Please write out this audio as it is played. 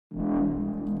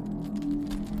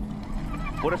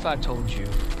What if I told you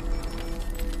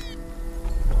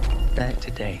that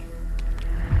today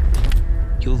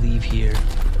you'll leave here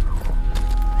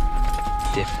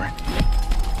different?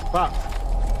 Pops!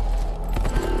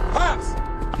 Pops!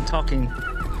 I'm talking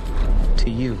to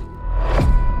you.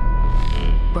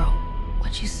 Bro,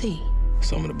 what you see?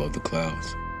 Something above the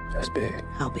clouds. That's big.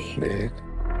 How big? Big.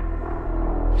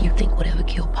 You think whatever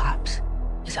killed Pops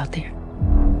is out there?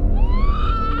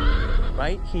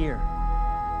 Right here,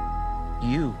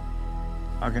 you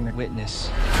are gonna witness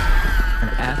an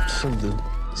absolute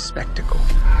spectacle.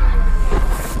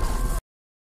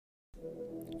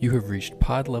 You have reached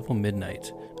Pod Level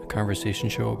Midnight, a conversation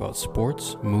show about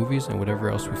sports, movies, and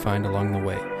whatever else we find along the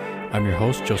way. I'm your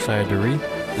host, Josiah Dury.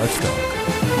 Let's go.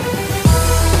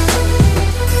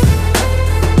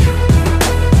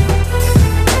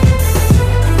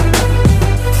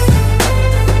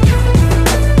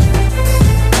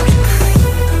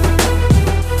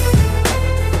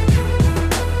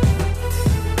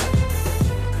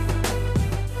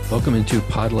 Welcome into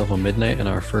Pod Level Midnight and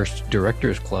our first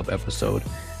Directors Club episode.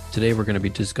 Today we're going to be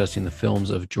discussing the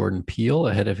films of Jordan Peele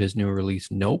ahead of his new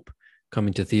release Nope,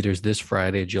 coming to theaters this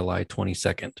Friday, July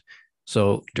 22nd.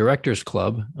 So Directors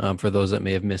Club, for those that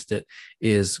may have missed it,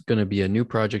 is going to be a new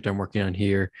project I'm working on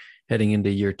here heading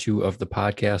into year 2 of the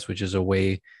podcast, which is a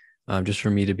way just for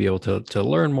me to be able to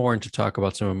learn more and to talk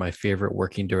about some of my favorite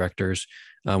working directors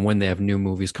when they have new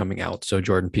movies coming out. So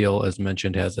Jordan Peele, as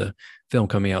mentioned, has a film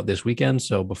coming out this weekend.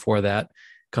 So before that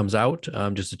comes out,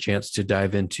 just a chance to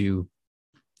dive into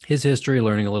his history,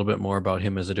 learning a little bit more about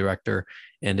him as a director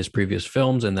and his previous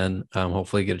films, and then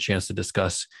hopefully get a chance to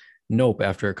discuss Nope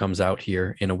after it comes out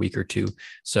here in a week or two.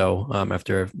 So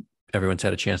after everyone's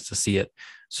had a chance to see it.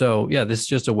 So yeah, this is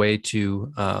just a way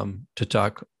to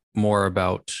talk more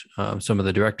about some of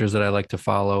the directors that I like to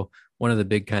follow. One of the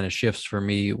big kind of shifts for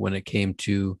me when it came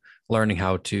to learning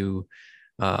how to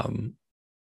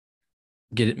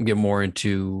get more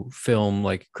into film,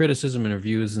 like criticism and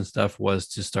reviews and stuff, was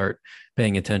to start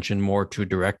paying attention more to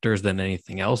directors than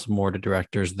anything else, more to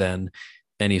directors than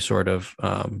any sort of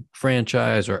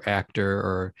franchise or actor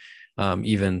or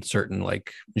even certain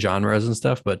like genres and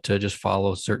stuff, but to just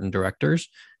follow certain directors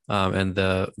and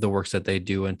the works that they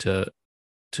do, and to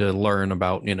learn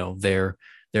about, you know, their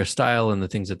style and the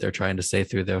things that they're trying to say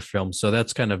through their films. So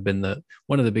that's kind of been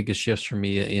one of the biggest shifts for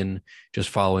me in just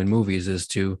following movies, is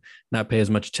to not pay as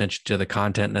much attention to the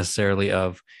content necessarily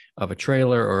of a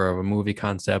trailer or of a movie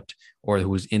concept or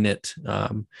who's in it,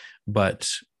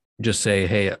 but just say,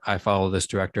 hey, I follow this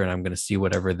director and I'm going to see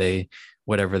whatever they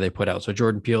put out. So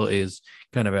Jordan Peele is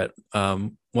kind of at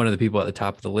one of the people at the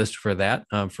top of the list for that,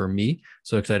 for me.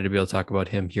 So excited to be able to talk about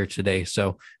him here today. So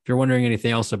if you're wondering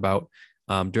anything else about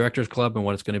Directors Club and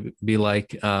what it's going to be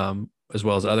like, as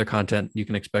well as other content you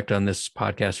can expect on this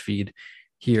podcast feed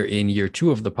here in year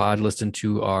 2 of the pod, listen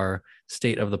to our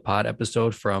State of the Pod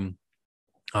episode from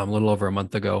a little over a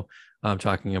month ago,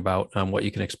 talking about what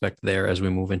you can expect there as we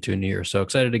move into a new year. So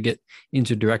excited to get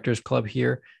into Directors Club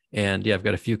here. And yeah, I've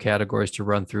got a few categories to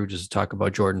run through just to talk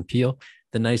about Jordan Peele.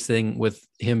 The nice thing with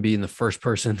him being the first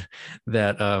person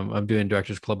that I'm doing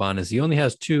Directors Club on is he only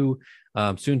has 2,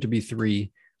 soon to be 3,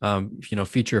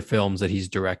 feature films that he's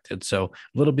directed. So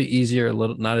a little bit easier, a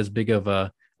little not as big of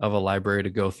a library to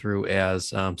go through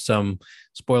as some,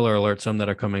 spoiler alert, some that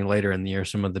are coming later in the year,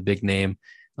 some of the big name,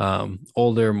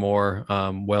 older, more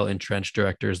well-entrenched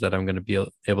directors that I'm going to be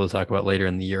able to talk about later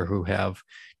in the year who have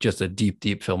just a deep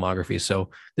filmography. So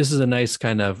this is a nice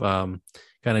kind of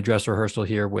dress rehearsal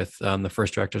here with the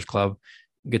first Directors Club.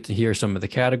 Get to hear some of the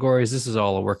categories. This is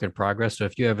all a work in progress. So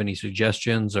if you have any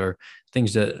suggestions or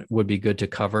things that would be good to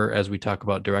cover as we talk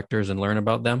about directors and learn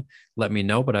about them, let me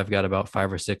know. But I've got about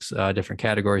 5 or 6 different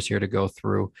categories here to go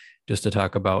through just to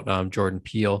talk about Jordan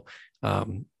Peele,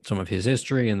 some of his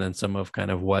history, and then some of kind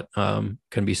of what can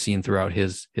be seen throughout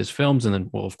his films. And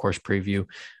then we'll of course preview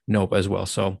Nope as well.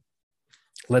 So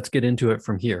let's get into it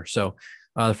from here. So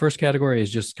the first category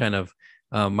is just kind of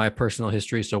my personal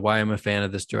history. So why I'm a fan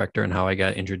of this director and how I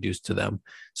got introduced to them.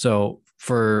 So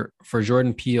for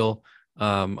Jordan Peele,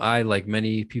 I, like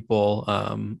many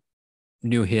people,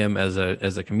 knew him as a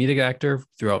comedic actor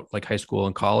throughout like high school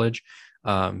and college.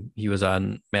 He was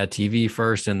on Mad TV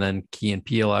first, and then Key and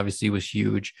Peele obviously was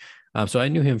huge. So I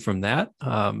knew him from that.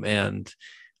 And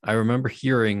I remember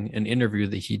hearing an interview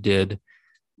that he did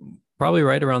probably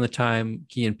right around the time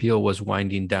Key and Peele was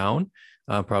winding down,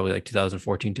 probably like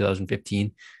 2014,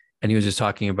 2015. And he was just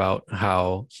talking about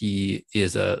how he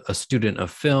is a student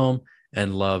of film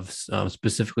and loves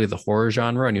specifically the horror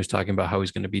genre. And he was talking about how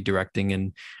he's going to be directing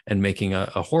and making a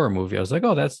horror movie. I was like,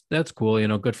 oh, that's cool. You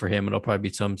know, good for him. It'll probably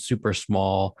be some super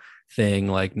small thing,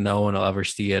 like no one will ever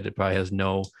see it. It probably has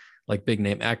no like big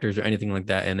name actors or anything like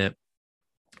that in it.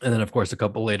 And then of course a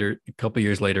couple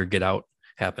years later, Get Out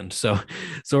happened. So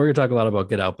we're gonna talk a lot about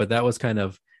Get Out, but that was kind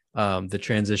of the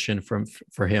transition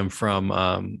for him from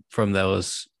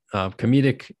those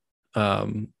comedic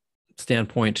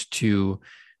standpoint to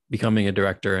becoming a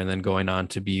director, and then going on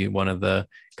to be one of the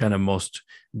kind of most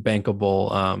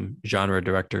bankable genre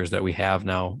directors that we have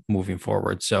now moving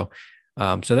forward. So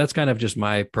that's kind of just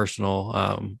my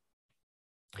personal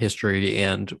history.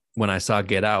 And when I saw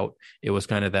Get Out, it was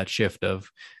kind of that shift of,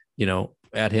 you know,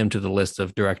 add him to the list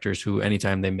of directors who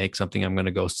anytime they make something, I'm going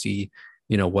to go see,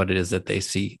 you know, what it is that they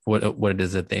see, what it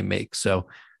is that they make. So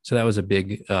that was a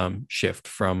big shift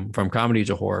from comedy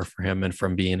to horror for him, and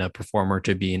from being a performer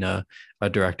to being a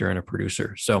director and a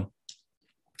producer. So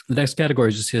the next category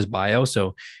is just his bio.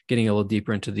 So getting a little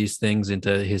deeper into these things,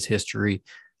 into his history.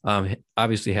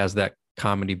 Obviously has that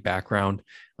comedy background,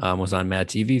 was on Mad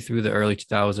TV through the early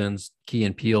 2000s. Key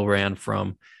and Peele ran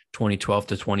from 2012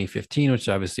 to 2015, which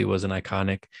obviously was an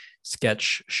iconic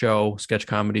sketch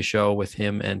comedy show with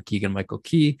him and Keegan-Michael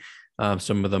Key.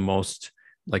 Some of the most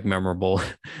like memorable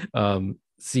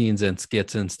scenes and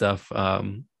skits and stuff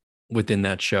within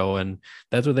that show. And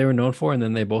that's what they were known for. And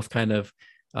then they both kind of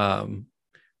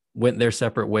went their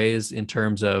separate ways in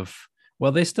terms of,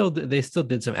 well, they still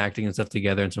did some acting and stuff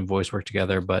together and some voice work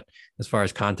together. But as far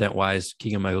as content wise,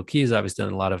 Keegan-Michael Key has obviously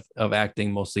done a lot of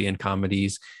acting, mostly in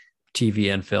comedies,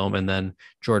 TV and film. And then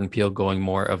Jordan Peele going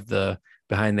more of the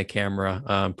behind the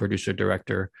camera producer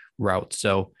director route.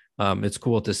 So it's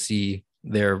cool to see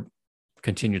their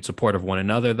continued support of one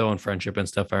another though, and friendship and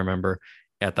stuff. I remember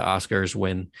at the Oscars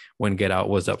when Get Out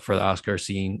was up for the Oscar,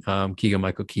 seeing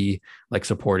Keegan-Michael Key like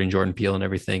supporting Jordan Peele and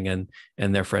everything,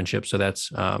 and their friendship. So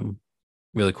that's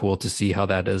really cool to see how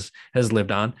that has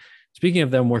lived on. Speaking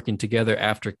of them working together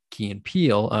after Key and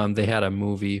Peele, they had a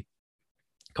movie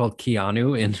called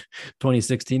Keanu in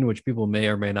 2016, which people may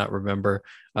or may not remember.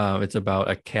 It's about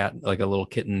a cat, like a little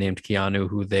kitten named Keanu,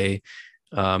 who they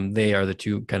are the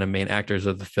two kind of main actors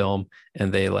of the film.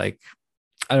 And they like,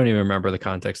 I don't even remember the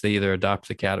context. They either adopt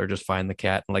the cat or just find the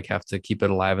cat and like have to keep it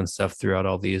alive and stuff throughout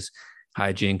all these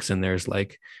hijinks. And there's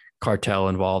like cartel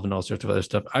involved and all sorts of other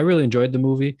stuff. I really enjoyed the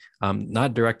movie.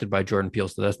 Not directed by Jordan Peele,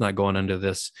 so that's not going under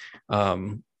this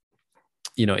in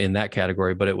that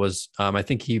category, but it was I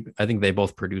think they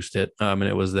both produced it, and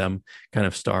it was them kind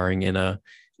of starring in a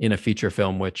feature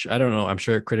film, which I don't know, I'm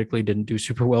sure it critically didn't do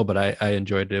super well, but I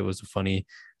enjoyed it. It was a funny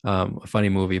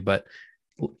movie. But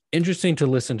interesting to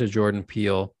listen to Jordan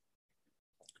Peele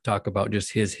talk about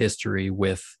just his history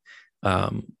with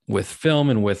film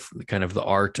and with kind of the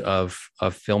art of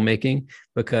filmmaking,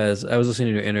 because I was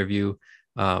listening to an interview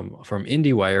from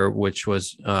IndieWire, which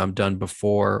was done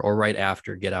before or right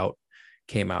after Get Out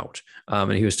came out.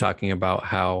 And he was talking about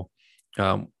how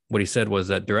what he said was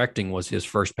that directing was his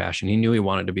first passion. He knew he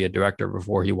wanted to be a director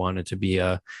before he wanted to be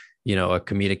a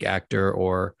comedic actor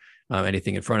or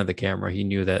anything in front of the camera. He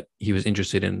knew that he was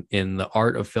interested in the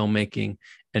art of filmmaking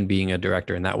and being a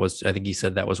director. And that was, I think he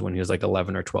said that was when he was like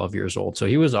 11 or 12 years old. So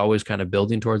he was always kind of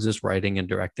building towards this writing and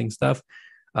directing stuff,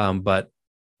 but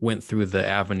went through the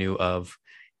avenue of,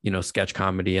 sketch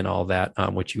comedy and all that,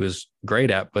 which he was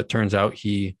great at. But turns out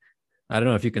I don't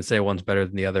know if you can say one's better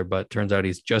than the other, but turns out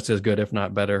he's just as good, if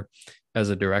not better, as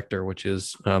a director, which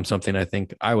is something I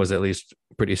think I was at least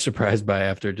pretty surprised by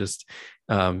after just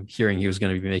hearing he was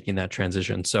going to be making that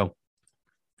transition. So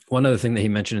one other thing that he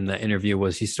mentioned in that interview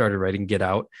was he started writing Get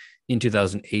Out in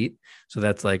 2008. So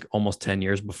that's like almost 10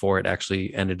 years before it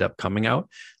actually ended up coming out.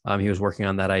 He was working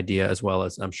on that idea, as well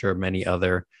as I'm sure many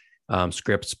other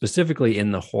scripts, specifically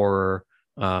in the horror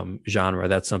genre.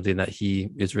 That's something that he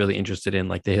is really interested in,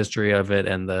 like the history of it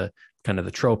and the kind of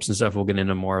the tropes and stuff. We'll get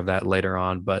into more of that later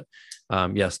on, but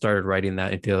started writing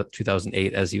that in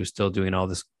 2008 as he was still doing all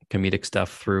this comedic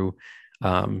stuff through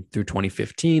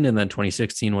 2015, and then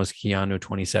 2016 was Keanu,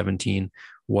 2017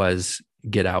 was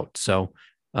Get Out. So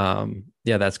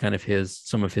that's kind of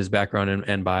some of his background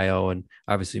and bio. And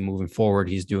obviously moving forward,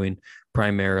 he's doing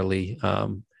primarily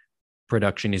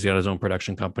production. He's got his own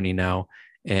production company now,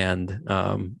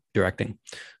 and directing.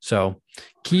 So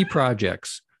key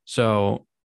projects. So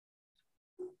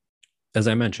as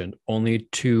I mentioned, only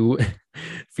 2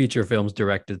 feature films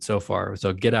directed so far.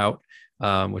 So Get Out,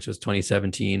 which was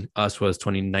 2017, Us was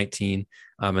 2019,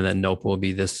 and then Nope will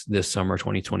be this summer,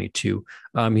 2022.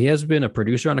 He has been a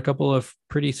producer on a couple of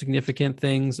pretty significant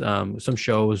things, some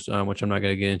shows, which I'm not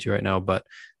going to get into right now, but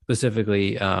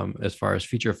specifically as far as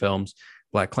feature films,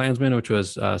 Black Klansman, which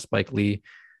was Spike Lee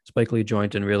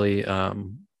joint, and really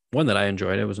one that I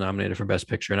enjoyed. It was nominated for Best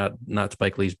Picture, not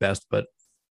Spike Lee's best, but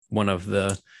one of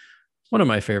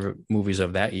my favorite movies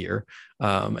of that year.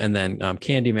 And then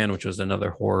Candyman, which was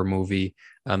another horror movie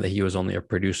that he was only a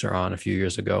producer on a few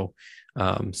years ago.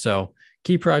 So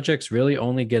key projects really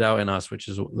only Get Out and Us, which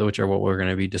are what we're going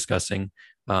to be discussing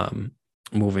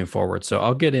moving forward. So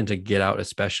I'll get into Get Out,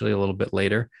 especially a little bit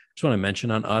later. Just want to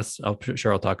mention on Us, I'll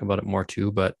talk about it more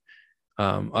too, but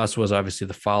Us was obviously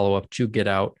the follow-up to Get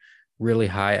Out, really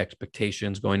high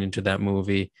expectations going into that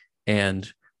movie. And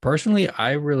personally,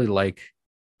 I really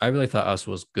thought Us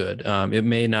was good. It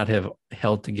may not have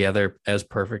held together as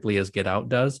perfectly as Get Out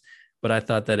does, but I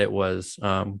thought that it was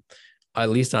at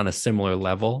least on a similar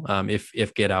level.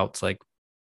 If Get Out's like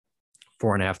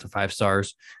 4.5 to 5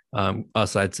 stars,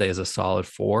 Us I'd say is a solid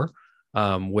 4,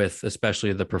 with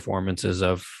especially the performances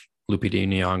of Lupita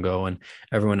Nyong'o and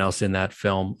everyone else in that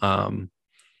film.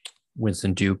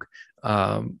 Winston Duke.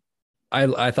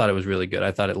 I thought it was really good.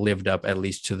 I thought it lived up at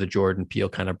least to the Jordan Peele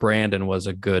kind of brand and was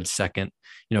a good second,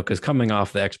 because coming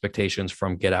off the expectations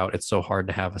from Get Out, it's so hard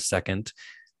to have a second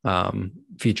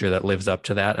feature that lives up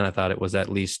to that. And I thought it was at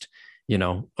least,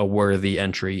 a worthy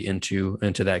entry into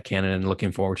that canon, and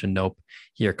looking forward to Nope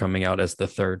here coming out as the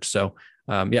third. So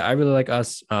I really like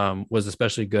Us. Was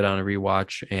especially good on a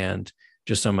rewatch, and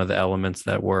just some of the elements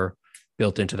that were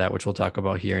built into that, which we'll talk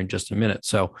about here in just a minute.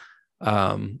 So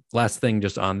last thing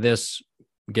just on this,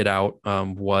 Get Out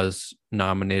was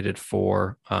nominated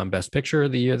for Best Picture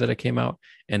the year that it came out,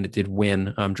 and it did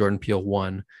win. Jordan Peele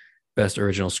won Best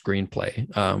Original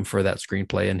Screenplay for that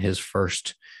screenplay in his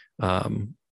first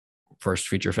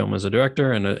feature film as a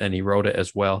director, and he wrote it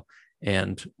as well,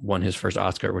 and won his first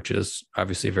Oscar, which is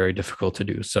obviously very difficult to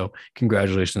do. So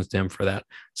congratulations to him for that.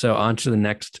 So on to the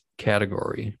next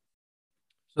category.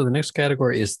 So the next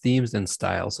category is themes and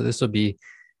style. So this will be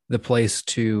the place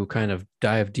to kind of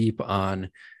dive deep on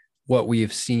what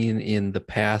we've seen in the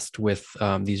past with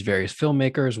these various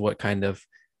filmmakers, what kind of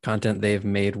content they've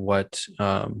made, what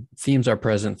themes are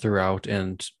present throughout.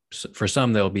 And for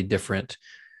some, there'll be different,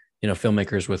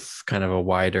 filmmakers with kind of a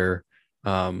wider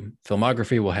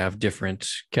filmography will have different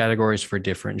categories for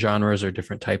different genres or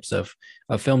different types of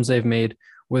films they've made.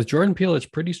 With Jordan Peele, it's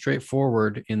pretty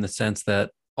straightforward in the sense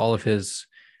that all of his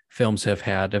films have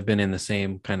been in the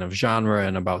same kind of genre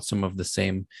and about some of the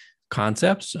same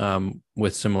concepts,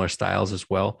 with similar styles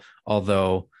as well.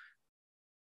 Although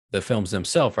the films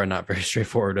themselves are not very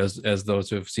straightforward, as those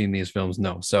who have seen these films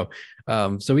know. So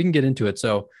we can get into it.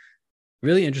 So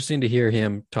really interesting to hear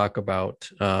him talk about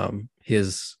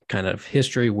his kind of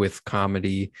history with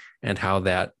comedy and how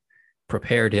that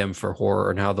prepared him for horror,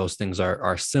 and how those things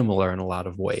are similar in a lot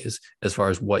of ways as far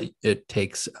as what it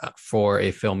takes for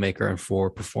a filmmaker and for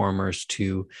performers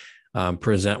to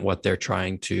present what they're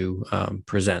trying to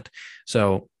present.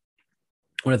 So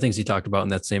one of the things he talked about in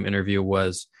that same interview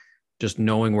was just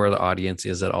knowing where the audience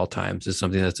is at all times is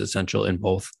something that's essential in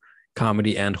both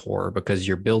comedy and horror, because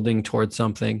you're building towards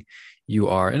something.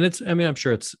 I'm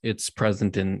sure it's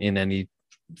present in any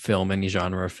film, any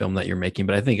genre of film that you're making,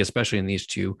 but I think especially in these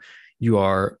two, you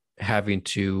are having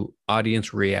to,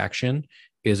 audience reaction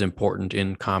is important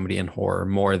in comedy and horror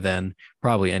more than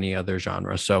probably any other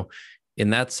genre. So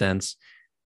in that sense,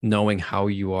 knowing how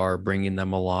you are bringing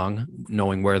them along,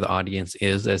 knowing where the audience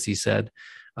is, as he said,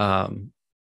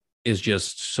 is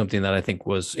just something that I think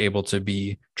was able to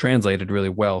be translated really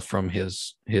well from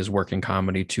his work in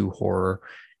comedy to horror,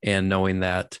 and knowing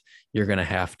that you're going to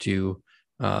have to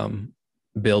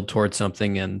build towards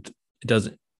something, and it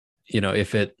doesn't,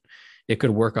 if it could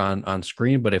work on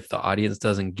screen, but if the audience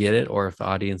doesn't get it, or if the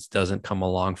audience doesn't come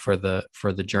along for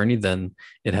the journey, then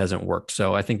it hasn't worked.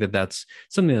 So I think that that's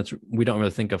something we don't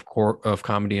really think of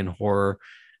comedy and horror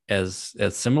as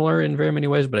similar in very many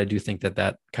ways, but I do think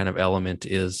that kind of element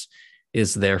is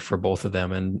there for both of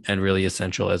them, and really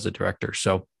essential as a director.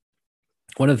 So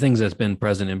one of the things that's been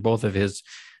present in both of his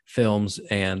films,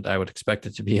 and I would expect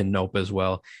it to be in Nope as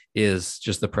well, is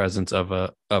just the presence of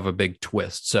a big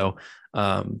twist. So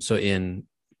in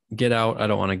Get Out, I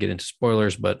don't want to get into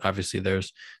spoilers, but obviously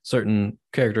there's certain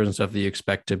characters and stuff that you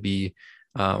expect to be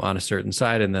on a certain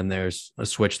side, and then there's a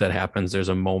switch that happens. There's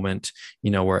a moment,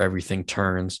 where everything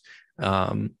turns.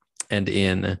 And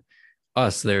in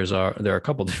Us, there are a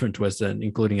couple different twists, and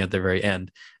including at the very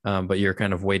end. But you're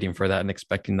kind of waiting for that and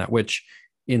expecting that, which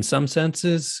in some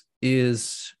senses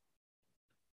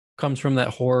comes from that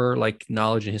horror like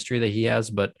knowledge and history that he has,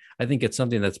 but I think it's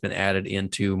something that's been added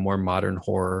into more modern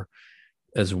horror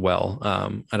as well.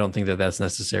 I don't think that that's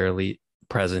necessarily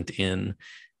present in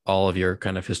all of your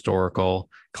kind of historical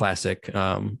classic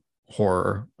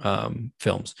horror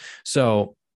films.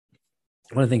 So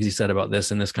one of the things he said about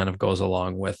this, and this kind of goes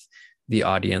along with the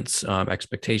audience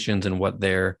expectations and what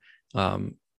they're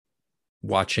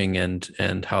watching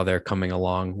and how they're coming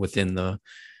along within the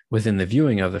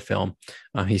viewing of the film.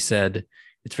 He said,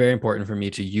 "It's very important for me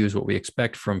to use what we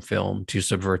expect from film to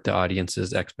subvert the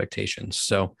audience's expectations."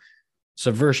 So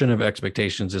subversion of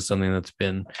expectations is something that's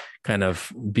been kind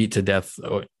of beat to death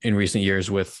in recent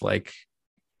years, with like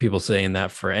people saying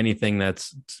that for anything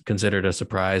that's considered a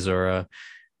surprise or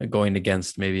going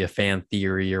against maybe a fan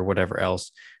theory or whatever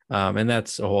else. And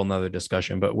that's a whole nother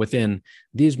discussion. But within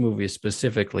these movies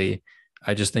specifically,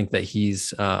 I just think that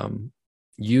he's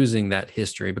using that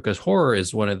history, because horror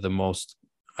is one of the most,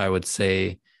 I would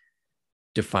say,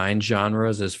 defined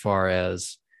genres as far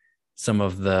as some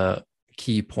of the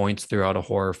key points throughout a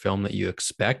horror film that you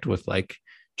expect, with like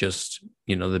just,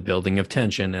 you know, the building of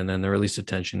tension and then the release of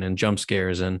tension and jump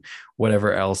scares and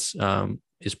whatever else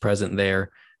is present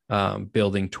there,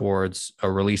 building towards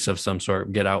a release of some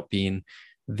sort. Get Out being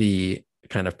the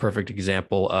kind of perfect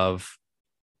example of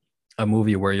a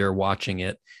movie where you're watching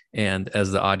it, and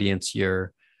as the audience,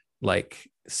 you're like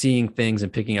seeing things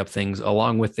and picking up things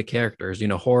along with the characters. You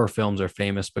know, horror films are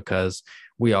famous because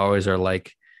we always are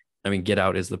like, I mean, Get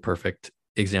Out is the perfect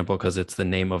example because it's the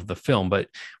name of the film. But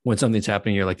when something's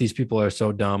happening, you're like, these people are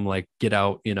so dumb, like, get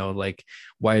out, you know, like,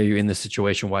 why are you in this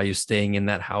situation? Why are you staying in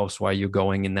that house? Why are you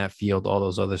going in that field? All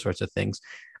those other sorts of things.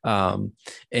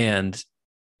 And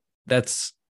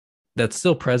that's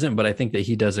still present, but I think that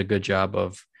he does a good job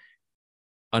of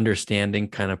understanding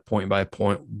kind of point by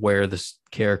point where this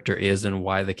character is and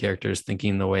why the character is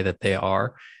thinking the way that they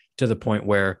are, to the point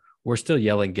where we're still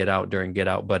yelling "Get Out" during Get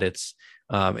Out, but it's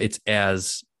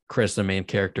as Chris, the main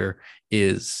character,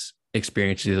 is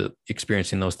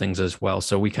experiencing those things as well.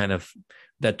 So we kind of,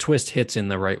 that twist hits in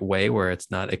the right way where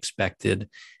it's not expected,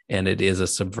 and it is a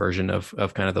subversion of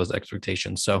kind of those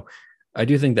expectations. So I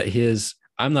do think that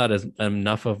I'm not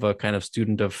enough of a kind of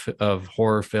student of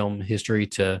horror film history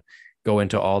to go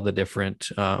into all the different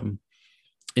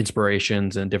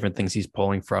inspirations and different things he's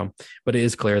pulling from, but it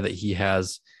is clear that he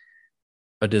has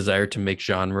a desire to make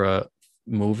genre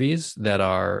movies that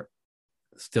are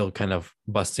still kind of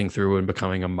busting through and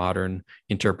becoming a modern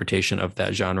interpretation of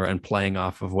that genre and playing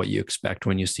off of what you expect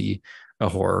when you see a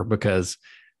horror. Because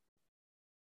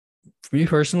for me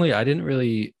personally, I didn't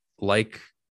really like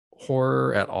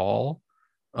horror at all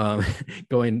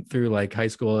going through like high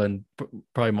school and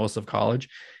probably most of college,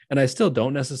 and I still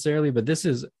don't necessarily, but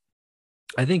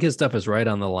I think his stuff is right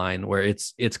on the line where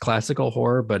it's classical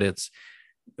horror, but it's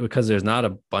because there's not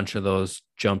a bunch of those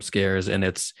jump scares, and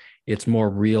it's more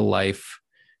real life.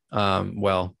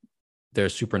 Well,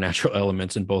 there's supernatural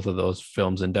elements in both of those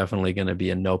films, and definitely going to be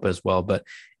in Nope as well, but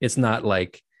it's not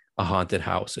like a haunted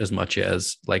house as much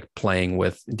as like playing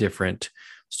with different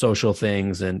social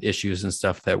things and issues and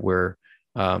stuff that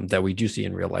that we do see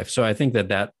in real life. So I think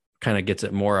that kind of gets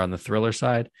it more on the thriller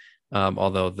side.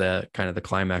 Although the kind of the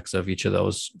climax of each of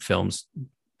those films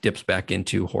dips back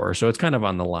into horror. So it's kind of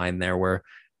on the line there, where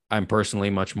I'm personally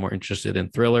much more interested in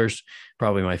thrillers,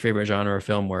 probably my favorite genre of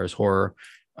film, whereas horror,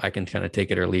 I can kind of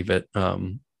take it or leave it.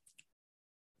 So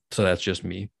that's just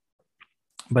me.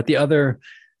 But the other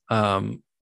kind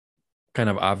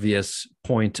of obvious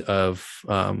point of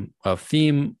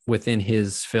theme within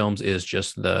his films is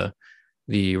just the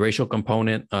racial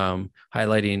component,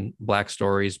 highlighting Black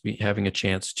stories, having a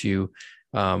chance to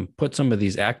put some of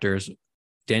these actors,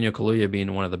 Daniel Kaluuya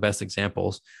being one of the best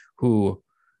examples, who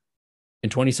in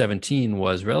 2017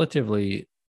 was relatively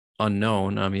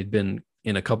unknown. He'd been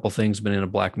in a couple things, been in a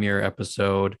Black Mirror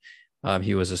episode.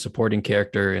 He was a supporting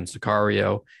character in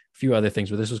Sicario, a few other things,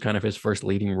 but this was kind of his first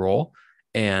leading role.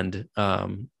 And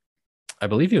I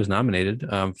believe he was nominated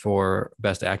for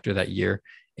Best Actor that year,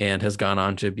 and has gone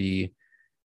on to be,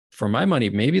 for my money,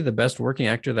 maybe the best working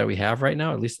actor that we have right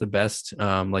now, at least the best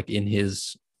like in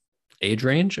his age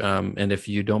range. And if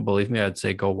you don't believe me, I'd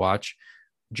say go watch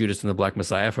Judas and the Black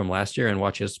Messiah from last year and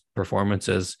watch his performance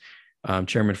as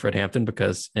Chairman Fred Hampton,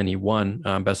 and he won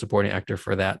Best Supporting Actor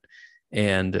for that.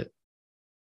 And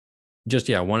just,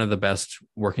 yeah, one of the best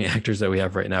working actors that we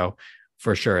have right now,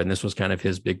 for sure. And this was kind of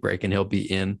his big break, and he'll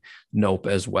be in Nope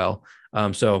as well.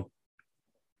 So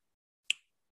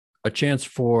a chance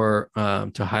for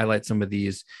to highlight some of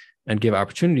these and give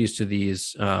opportunities to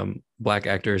these Black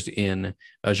actors in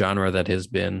a genre that has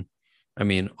been, I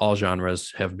mean, all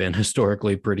genres have been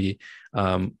historically pretty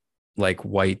like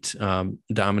white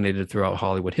dominated throughout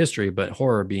Hollywood history, but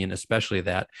horror being especially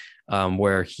that,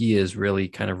 where he is really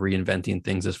kind of reinventing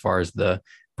things as far as the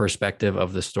perspective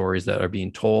of the stories that are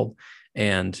being told.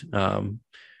 and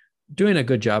doing a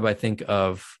good job, I think,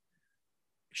 of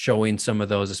showing some of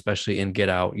those, especially in Get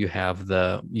Out. You have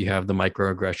the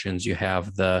microaggressions, you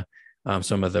have the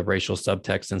some of the racial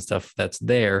subtext and stuff that's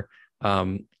there,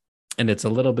 and it's a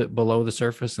little bit below the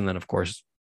surface. And then, of course,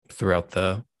 throughout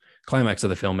the climax of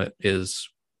the film, it is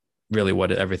really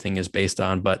what everything is based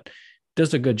on. But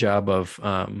does a good job of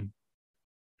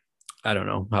I don't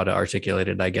know how to articulate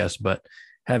it, I guess, but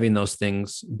having those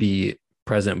things be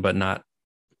present, but not.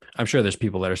 I'm sure there's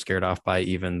people that are scared off by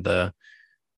even the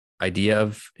idea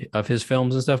of his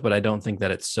films and stuff, but I don't think that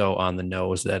it's so on the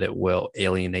nose that it will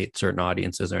alienate certain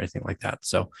audiences or anything like that.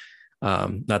 So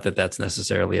not that that's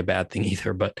necessarily a bad thing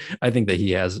either, but I think that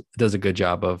he does a good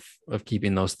job of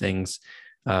keeping those things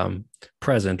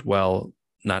present, while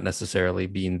not necessarily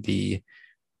being the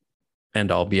end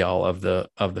all be all of the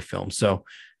film. So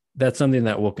that's something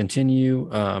that will continue.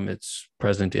 It's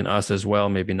present in Us as well,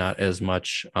 maybe not as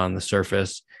much on the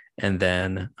surface. And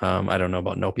then I don't know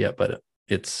about Nope yet, but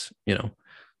it's,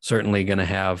 certainly going to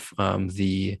have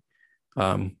the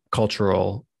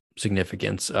cultural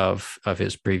significance of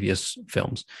his previous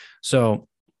films. So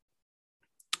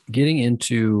getting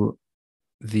into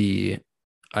the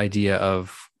idea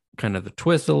of kind of the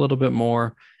twist a little bit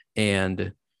more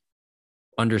and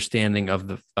understanding of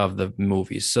the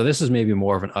movies. So this is maybe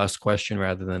more of an Us question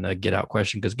rather than a Get Out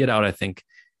question, because Get Out, I think,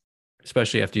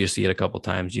 especially after you see it a couple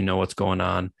times, you know what's going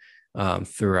on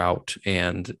throughout,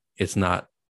 and it's not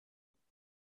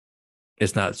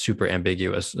super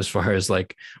ambiguous as far as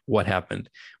like what happened.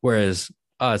 Whereas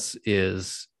Us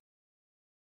is,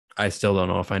 I still don't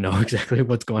know if I know exactly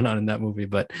what's going on in that movie,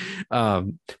 but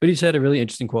he said a really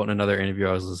interesting quote in another interview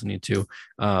I was listening to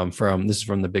this is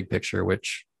from The Big Picture,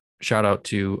 which shout out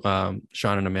to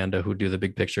Sean and Amanda who do The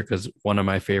Big Picture, because one of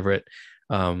my favorite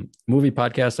movie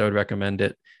podcasts. I would recommend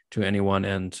it to anyone,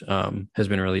 and has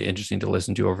been really interesting to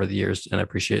listen to over the years, and I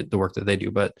appreciate the work that they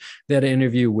do. But they had an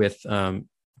interview with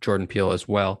Jordan Peele as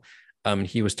well.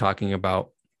 He was talking about,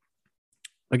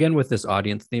 again, with this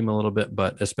audience theme a little bit,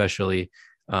 but especially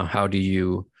how do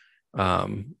you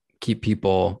keep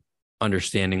people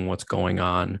understanding what's going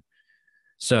on.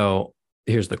 So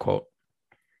here's the quote.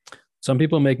 Some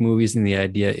people make movies and the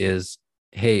idea is,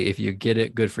 hey, if you get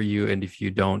it, good for you. And if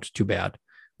you don't, too bad.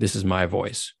 This is my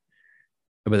voice.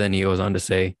 But then he goes on to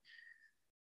say,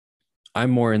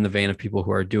 I'm more in the vein of people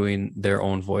who are doing their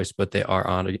own voice, but they are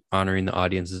honoring the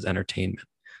audience's entertainment.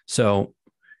 So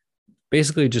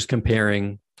basically just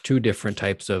comparing two different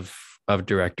types of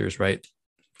directors, right?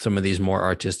 Some of these more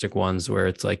artistic ones where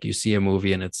it's like you see a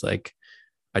movie and it's like,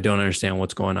 I don't understand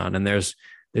what's going on. And there's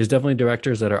definitely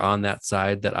directors that are on that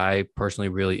side that I personally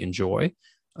really enjoy,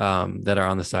 that are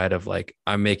on the side of like,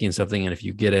 I'm making something, and if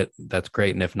you get it, that's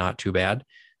great. And if not, too bad.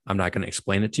 I'm not going to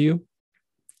explain it to you.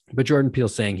 But Jordan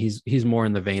Peele's saying he's more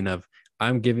in the vein of,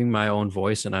 I'm giving my own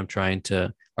voice and I'm trying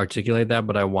to articulate that,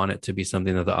 but I want it to be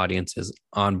something that the audience is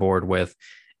on board with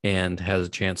and has a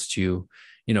chance to,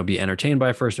 be entertained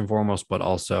by first and foremost, but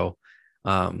also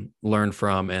learn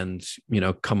from and,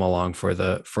 come along for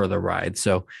the ride.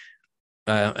 So,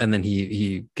 and then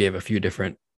he gave a few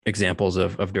different examples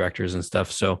of directors and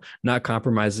stuff. So not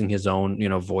compromising his own,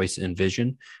 voice and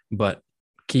vision, but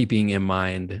keeping in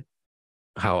mind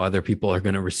how other people are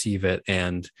going to receive it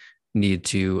and need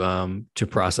to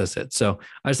process it. So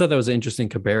I just thought that was an interesting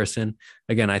comparison.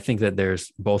 Again, I think that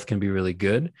both can be really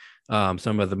good.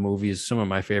 Some of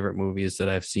my favorite movies that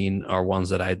I've seen are ones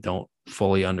that I don't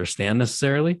fully understand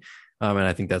necessarily. And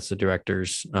I think that's the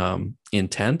director's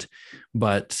intent.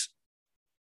 But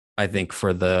I think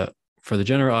for the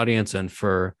general audience and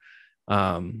for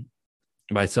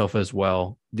myself as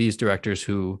well, these directors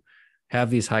who have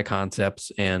these high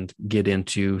concepts and get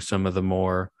into some of the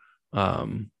more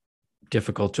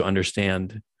difficult to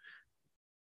understand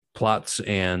plots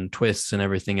and twists and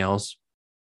everything else,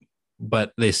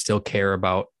 but they still care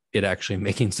about it actually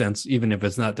making sense, even if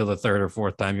it's not till the third or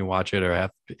fourth time you watch it or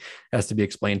has to be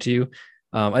explained to you.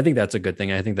 I think that's a good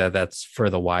thing. I think that that's for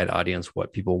the wide audience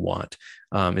what people want,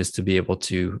 is to be able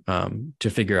to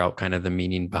figure out kind of the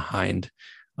meaning behind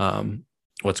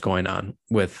what's going on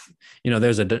with,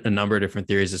 there's a number of different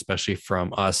theories, especially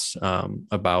from Us,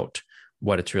 about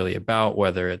what it's really about,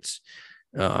 whether it's,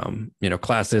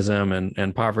 classism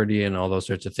and poverty and all those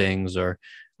sorts of things, or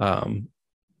I'd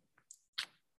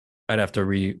have to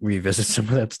revisit some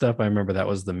of that stuff. I remember that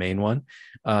was the main one.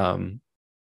 And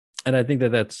I think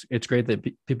that it's great that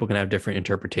people can have different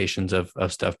interpretations of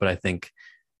stuff, but I think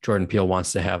Jordan Peele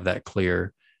wants to have that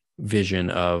clear vision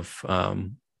of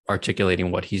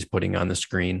articulating what he's putting on the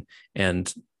screen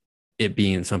and it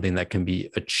being something that can be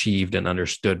achieved and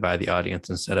understood by the audience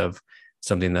instead of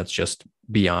something that's just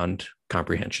beyond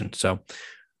comprehension. So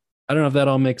I don't know if that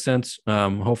all makes sense.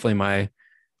 Hopefully my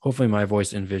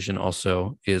voice and vision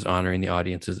also is honoring the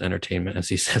audience's entertainment, as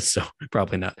he says. So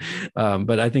probably not.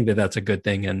 But I think that that's a good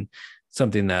thing, and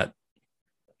something that,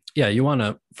 yeah, you want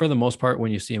to, for the most part,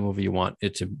 when you see a movie, you want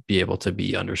it to be able to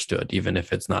be understood, even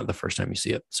if it's not the first time you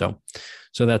see it. So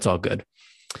that's all good.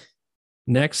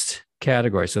 Next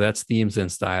category. So that's themes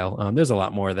and style. There's a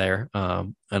lot more there.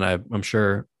 And I'm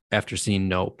sure after seeing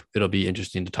Nope, it'll be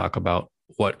interesting to talk about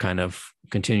what kind of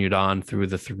continued on through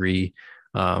the three.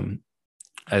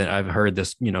 I've heard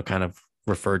this, kind of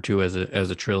referred to as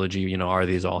a trilogy. Are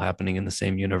these all happening in the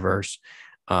same universe?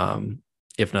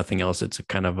 If nothing else, it's a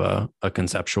kind of a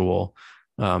conceptual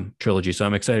trilogy. So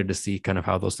I'm excited to see kind of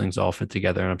how those things all fit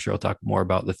together. And I'm sure I'll talk more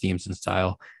about the themes and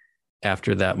style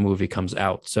after that movie comes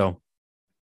out. So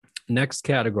next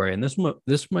category, and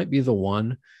this might be the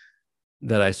one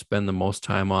that I spend the most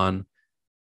time on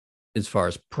as far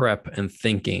as prep and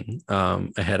thinking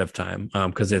ahead of time.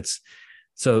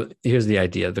 So here's the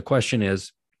idea. The question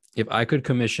is, if I could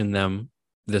commission them,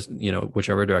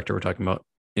 whichever director we're talking about,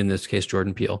 in this case,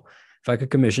 Jordan Peele, if I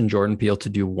could commission Jordan Peele to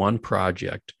do one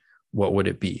project, what would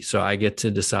it be? So I get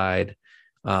to decide,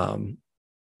 I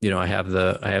have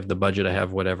the budget, I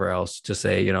have whatever else to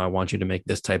say, I want you to make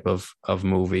this type of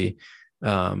movie.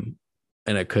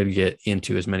 And it could get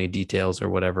into as many details or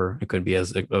whatever. It could be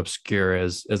as obscure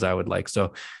as I would like.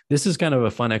 So this is kind of a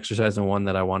fun exercise, and one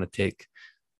that I want to take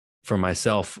for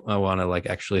myself. I want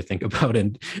to actually think about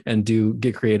and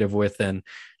get creative with and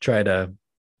try to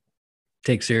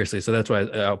take seriously. So that's why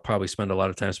I'll probably spend a lot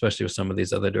of time, especially with some of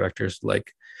these other directors,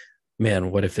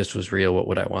 man, what if this was real? What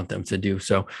would I want them to do?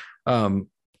 So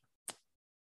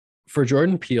for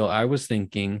Jordan Peele, I was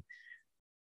thinking,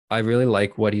 I really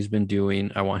like what he's been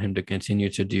doing. I want him to continue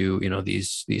to do,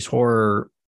 these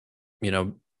horror,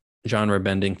 genre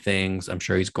bending things. I'm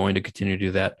sure he's going to continue to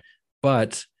do that.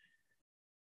 But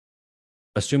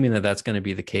assuming that that's going to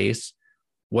be the case,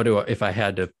 if I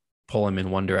had to pull him in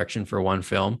one direction for one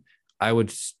film, I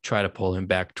would try to pull him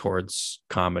back towards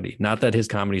comedy. Not that his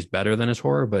comedy is better than his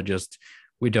horror, but just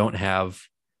we don't have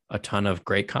a ton of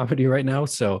great comedy right now.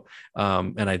 So,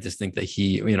 and I just think that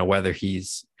he, whether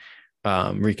he's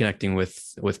reconnecting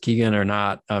with Keegan or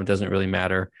not, doesn't really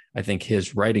matter. I think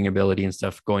his writing ability and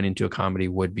stuff going into a comedy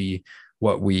would be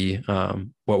what we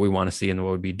want to see, and what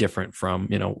would be different from,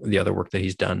 the other work that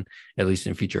he's done, at least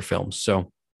in feature films.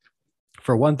 So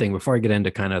for one thing, before I get into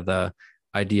kind of the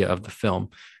idea of the film,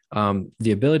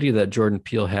 the ability that Jordan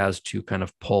Peele has to kind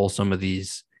of pull some of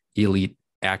these elite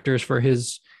actors for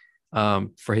his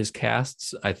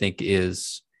casts, I think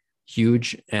is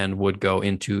huge, and would go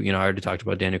into, I already talked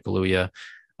about Daniel Kaluuya,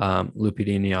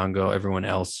 Lupita Nyong'o, everyone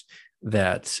else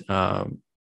that,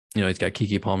 he's got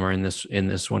Keke Palmer in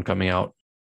this one coming out.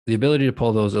 The ability to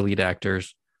pull those elite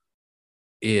actors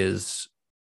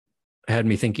had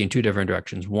me thinking two different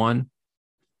directions. One,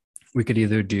 we could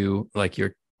either do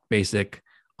your basic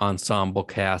ensemble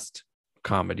cast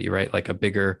comedy, right? Like a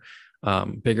bigger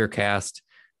cast,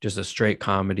 just a straight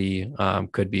comedy,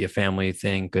 could be a family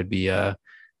thing, could be a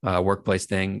workplace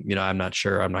thing. I'm not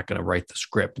sure. I'm not going to write the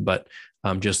script, but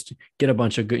just get a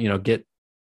bunch of good, get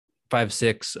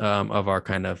 5-6 of our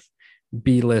kind of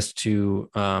B-list to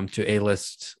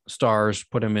A-list stars,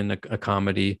 put them in a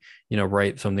comedy,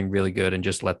 write something really good and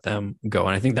just let them go.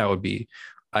 And I think that would be,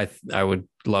 I would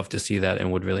love to see that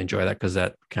and would really enjoy that, because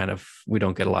that kind of, we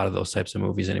don't get a lot of those types of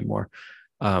movies anymore.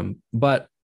 But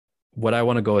what I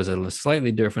want to go is a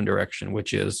slightly different direction,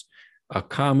 which is a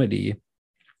comedy,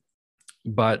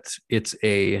 but it's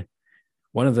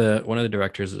one of the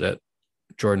directors that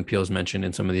Jordan Peele has mentioned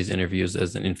in some of these interviews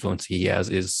as an influence he has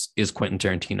is Quentin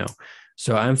Tarantino.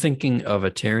 So I'm thinking of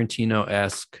a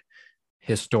Tarantino-esque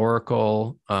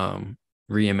historical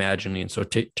reimagining. So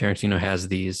Tarantino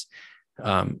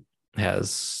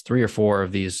has 3 or 4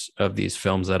 of these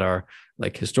films that are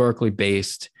historically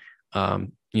based.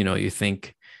 You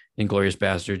think Inglourious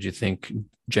Basterds, you think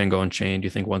Django Unchained, you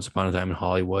think Once Upon a Time in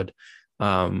Hollywood.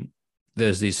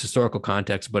 There's these historical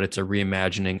contexts, but it's a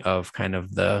reimagining of kind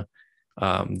of the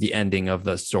ending of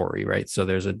the story, right? So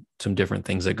there's some different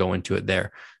things that go into it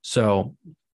there. So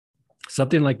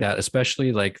something like that,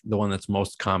 especially the one that's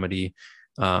most comedy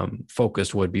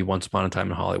focused, would be Once Upon a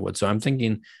Time in Hollywood. So I'm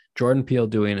thinking Jordan Peele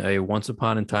doing a Once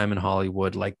Upon a Time in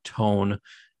Hollywood tone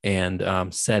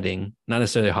and setting, not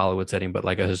necessarily a Hollywood setting, but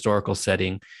a historical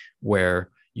setting where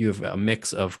you have a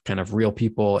mix of kind of real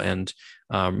people and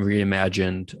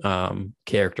reimagined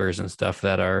characters and stuff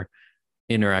that are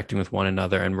interacting with one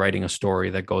another, and writing a story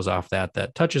that goes off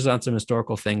that touches on some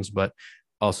historical things, but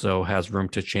also has room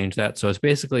to change that. So it's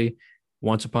basically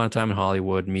Once Upon a Time in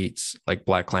Hollywood meets like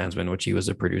Black Klansman, which he was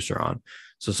a producer on.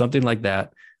 So something like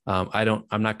that.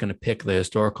 I'm not going to pick the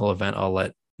historical event. I'll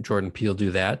let Jordan Peele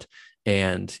do that,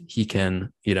 and he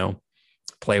can,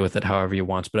 play with it however he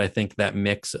wants. But I think that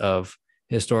mix of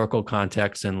historical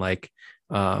context and like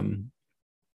some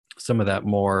of that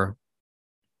more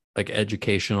like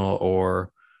educational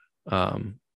or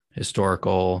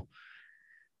historical,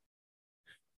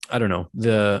 I don't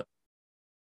know,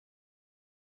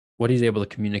 what he's able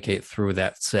to communicate through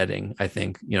that setting, I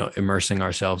think, immersing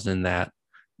ourselves in that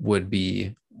would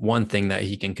be one thing that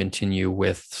he can continue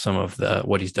with some of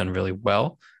what he's done really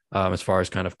well, as far as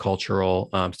kind of cultural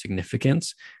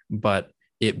significance, but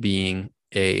it being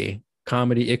a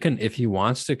comedy, it can, if he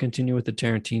wants to continue with the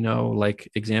Tarantino like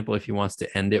example, if he wants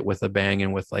to end it with a bang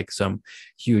and with like some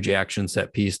huge action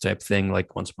set piece type thing,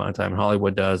 like Once Upon a Time in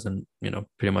Hollywood does, and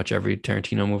pretty much every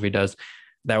Tarantino movie does,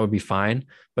 that would be fine.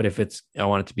 But if I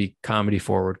want it to be comedy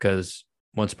forward, because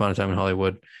Once Upon a Time in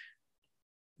Hollywood,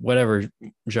 whatever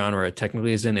genre it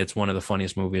technically is in, it's one of the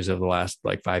funniest movies of the last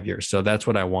like 5 years. So that's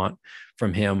what I want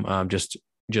from him.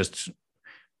 Just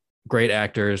great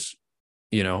actors,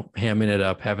 hamming it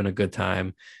up, having a good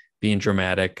time, being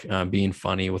dramatic, being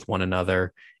funny with one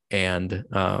another, and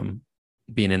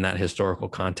being in that historical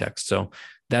context. So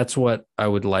that's what I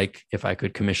would like if I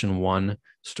could commission one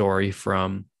story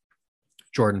from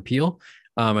Jordan Peele,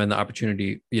 and the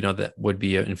opportunity, that would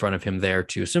be in front of him there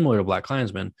to, similar to Black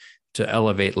Klansman, to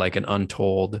elevate like an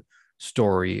untold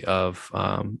story of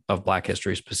Black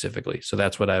history specifically. So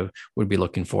that's what I would be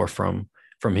looking for from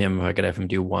him if I could have him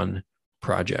do one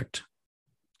project.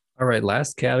 All right,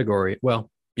 last category.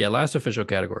 Well, yeah, last official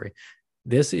category.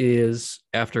 This is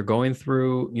after going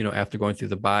through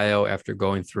the bio, after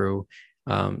going through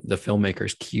the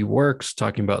filmmaker's key works,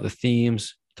 talking about the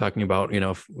themes, talking about,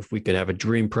 if we could have a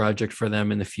dream project for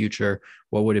them in the future,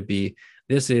 what would it be?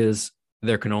 This is,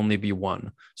 there can only be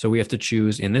one. So we have to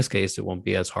choose. In this case, it won't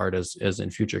be as hard as in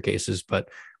future cases, but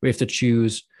we have to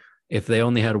choose, if they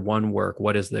only had one work,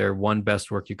 what is their one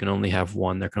best work? You can only have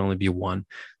one. There can only be one.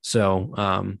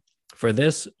 So for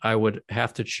this, I would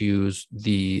have to choose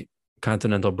the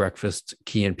Continental Breakfast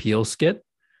Key and Peele skit.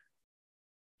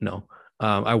 No,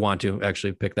 I want to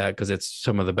actually pick that because it's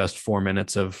some of the best 4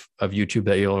 minutes of YouTube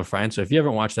that you'll ever find. So if you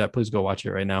haven't watched that, please go watch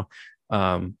it right now.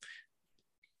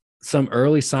 Some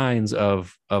early signs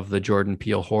of the Jordan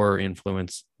Peele horror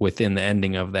influence within the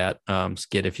ending of that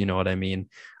skit, if you know what I mean,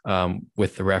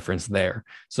 with the reference there.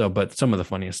 So, but some of the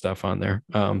funniest stuff on there.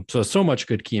 So much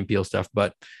good Key and Peele stuff,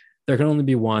 but there can only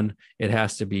be one. It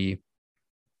has to be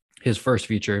his first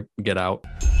feature, Get Out.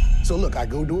 So look, I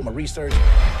go do my research.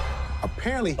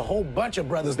 Apparently, a whole bunch of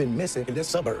brothers been missing in this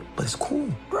suburb. But it's cool.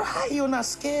 Bro, how you not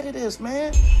scared of this,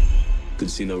 man? Good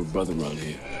to see another brother around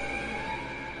here.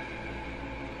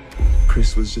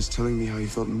 Chris was just telling me how he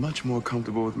felt much more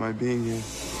comfortable with my being here.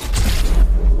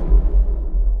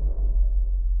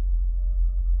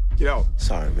 Get out.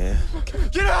 Sorry, man.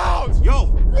 Get out! Yo!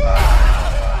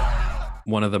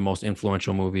 One of the most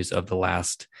influential movies of the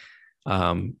last,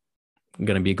 going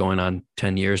to be going on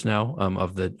 10 years now,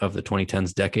 of the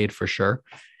 2010s decade for sure.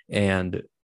 And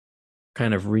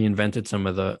kind of reinvented some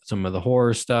of the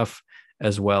horror stuff,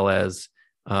 as well as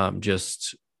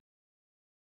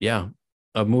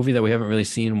a movie that we haven't really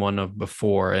seen one of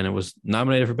before. And it was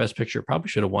nominated for Best Picture. Probably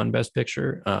should have won Best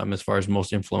Picture, as far as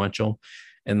most influential,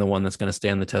 and the one that's going to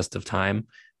stand the test of time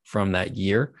from that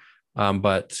year.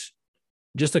 But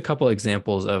just a couple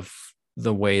examples of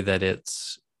the way that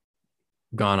it's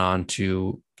gone on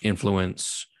to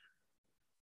influence.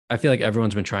 I feel like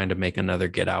everyone's been trying to make another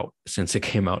Get Out since it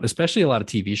came out, especially a lot of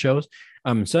TV shows.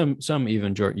 Some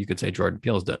even you could say Jordan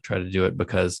Peele's tried to do it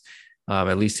because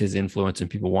at least his influence and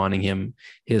people wanting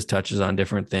his touches on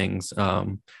different things.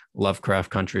 Lovecraft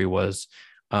Country was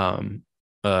HBO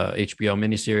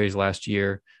miniseries last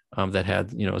year that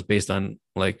had, was based on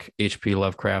like H.P.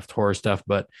 Lovecraft horror stuff,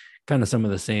 but kind of some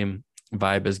of the same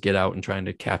vibe as Get Out and trying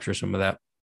to capture some of that.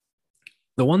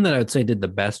 The one that I would say did the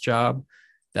best job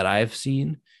that I've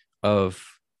seen of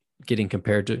getting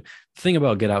compared to, the thing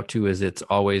about Get Out too is it's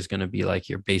always going to be like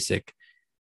your basic.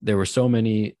 There were so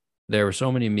many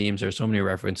memes, there's so many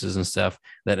references and stuff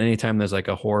that anytime there's like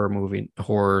a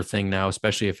horror thing now,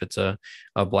 especially if it's a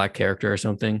Black character or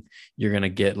something, you're going to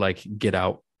get like Get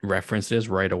Out references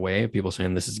right away. People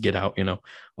saying this is Get Out,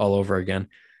 all over again.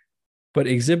 But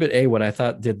Exhibit A, what I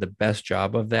thought did the best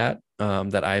job of that,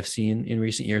 that I've seen in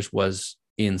recent years, was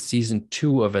in season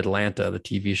 2 of Atlanta, the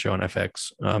TV show on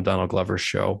FX, Donald Glover's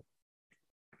show,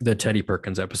 the Teddy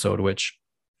Perkins episode, which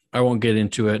I won't get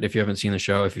into it if you haven't seen the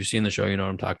show. If you've seen the show, you know what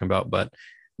I'm talking about. But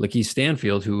Lakeith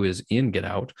Stanfield, who is in Get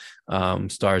Out,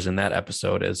 stars in that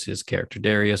episode as his character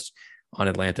Darius on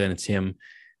Atlanta. And it's him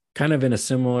kind of in a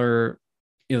similar,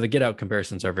 the Get Out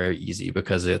comparisons are very easy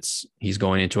because he's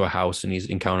going into a house and he's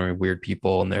encountering weird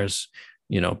people, and there's,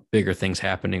 bigger things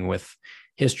happening with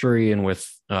history and with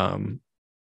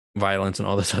violence and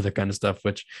all this other kind of stuff,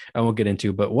 which I won't get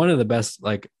into. But one of the best,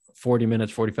 40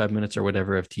 minutes, 45 minutes or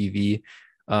whatever of TV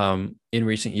in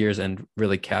recent years, and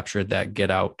really captured that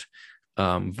Get Out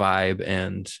vibe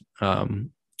and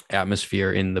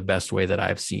atmosphere in the best way that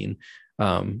I've seen.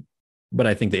 But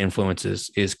I think the influence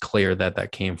is clear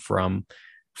that came from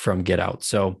Get Out.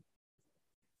 So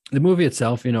the movie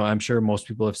itself, I'm sure most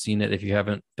people have seen it. If you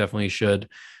haven't, definitely should.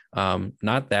 It's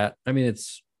not that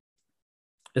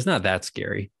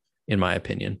scary, in my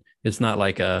opinion. It's not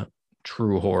like a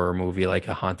true horror movie, like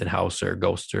a haunted house or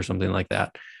ghosts or something like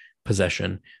that,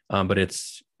 possession. But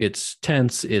it's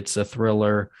tense. It's a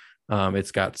thriller.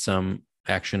 It's got some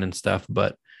action and stuff,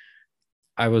 but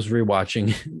I was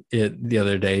rewatching it the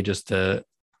other day just to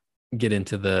get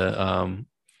into the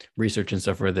research and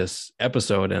stuff for this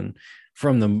episode. And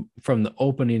from the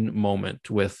opening moment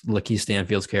with Lakeith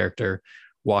Stanfield's character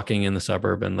walking in the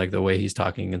suburb and the way he's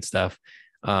talking and stuff,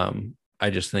 I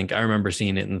just think I remember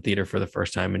seeing it in the theater for the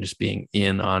first time and just being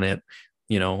in on it.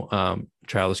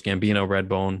 Childish Gambino,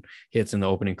 Redbone hits in the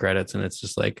opening credits, and it's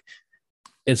just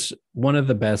it's one of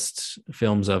the best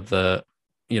films of the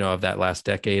of that last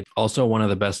decade. Also one of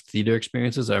the best theater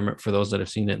experiences. I remember, for those that have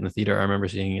seen it in the theater, I remember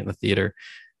seeing it in the theater,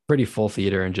 pretty full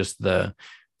theater, and just the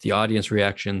audience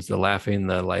reactions, the laughing,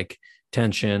 the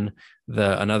tension,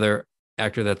 another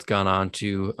actor that's gone on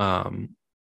to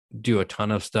do a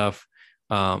ton of stuff,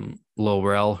 Lil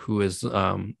Rel, who is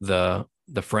the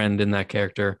friend in that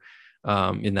character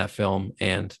in that film,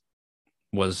 and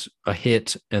was a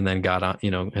hit, and then got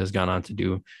on, has gone on to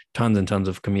do tons and tons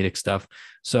of comedic stuff.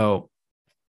 So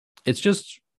it's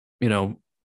just,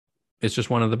 it's just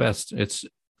one of the best. It's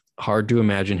hard to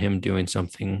imagine him doing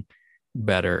something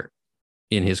better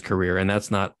in his career. And that's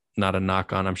not a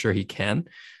knock on, I'm sure he can.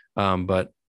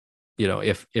 But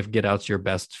if Get Out's your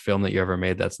best film that you ever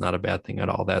made, that's not a bad thing at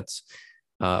all. That's,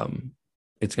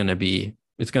 it's going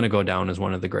to go down as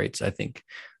one of the greats, I think.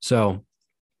 So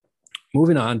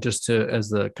moving on, just as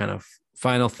the kind of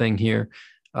final thing here,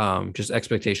 just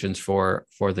expectations for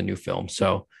the new film.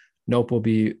 So Nope will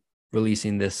be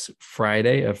releasing this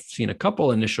Friday. I've seen a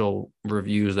couple initial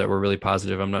reviews that were really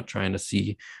positive. I'm not trying to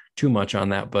see too much on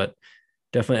that, but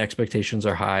definitely expectations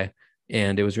are high.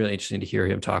 And it was really interesting to hear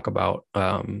him talk about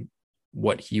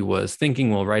what he was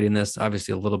thinking while writing this.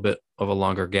 Obviously, a little bit of a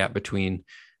longer gap between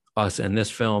us and this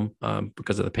film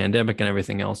because of the pandemic and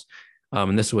everything else.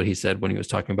 And this is what he said when he was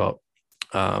talking about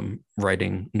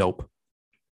writing Nope.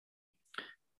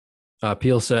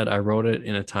 Peele said, "I wrote it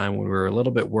in a time when we were a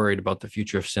little bit worried about the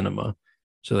future of cinema.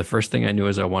 So the first thing I knew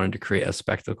is I wanted to create a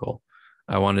spectacle.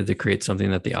 I wanted to create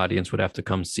something that the audience would have to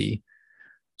come see.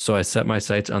 So I set my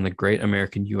sights on the great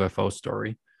American UFO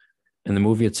story. And the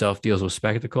movie itself deals with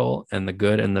spectacle and the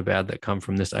good and the bad that come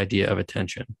from this idea of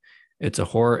attention. It's a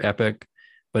horror epic,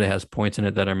 but it has points in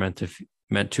it that are meant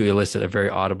to elicit a very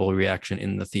audible reaction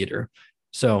in the theater."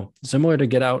 So similar to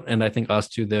Get Out, and I think Us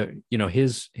too,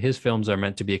 his films are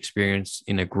meant to be experienced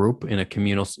in a group, in a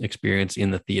communal experience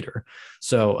in the theater.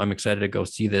 So I'm excited to go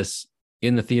see this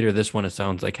in the theater. This one, it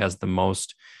sounds like, has the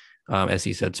most, as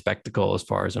he said, spectacle as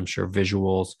far as, I'm sure,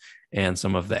 visuals and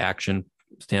some of the action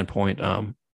standpoint.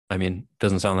 I mean, it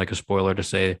doesn't sound like a spoiler to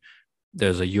say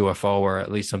there's a UFO, or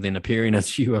at least something appearing as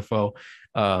a UFO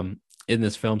in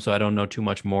this film. So I don't know too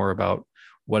much more about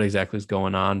what exactly is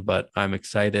going on, but I'm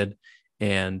excited.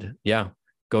 And yeah,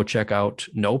 go check out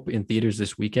Nope in theaters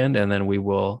this weekend. And then we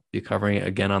will be covering it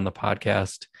again on the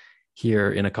podcast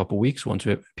here in a couple of weeks once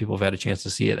people have had a chance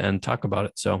to see it and talk about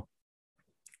it. So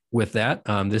with that,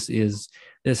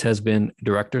 this has been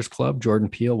Directors Club. Jordan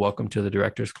Peele, welcome to the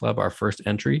Directors Club, our first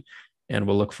entry. And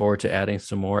we'll look forward to adding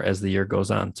some more as the year goes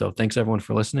on. So thanks everyone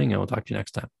for listening, and we'll talk to you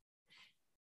next time.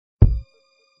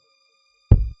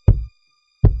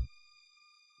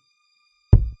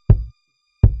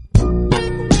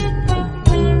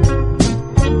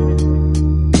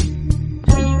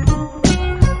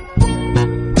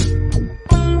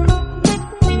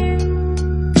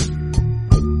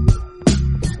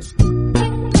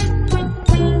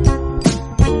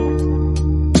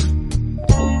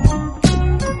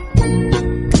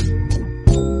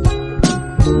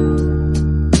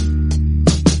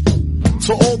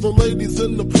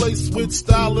 In the place with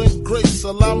style and grace,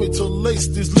 allow me to lace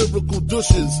these lyrical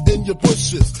douches in your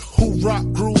bushes who rock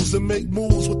grooves and make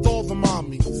moves with all the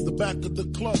mommies. The back of the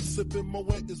club sipping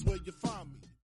Moet is where you find me.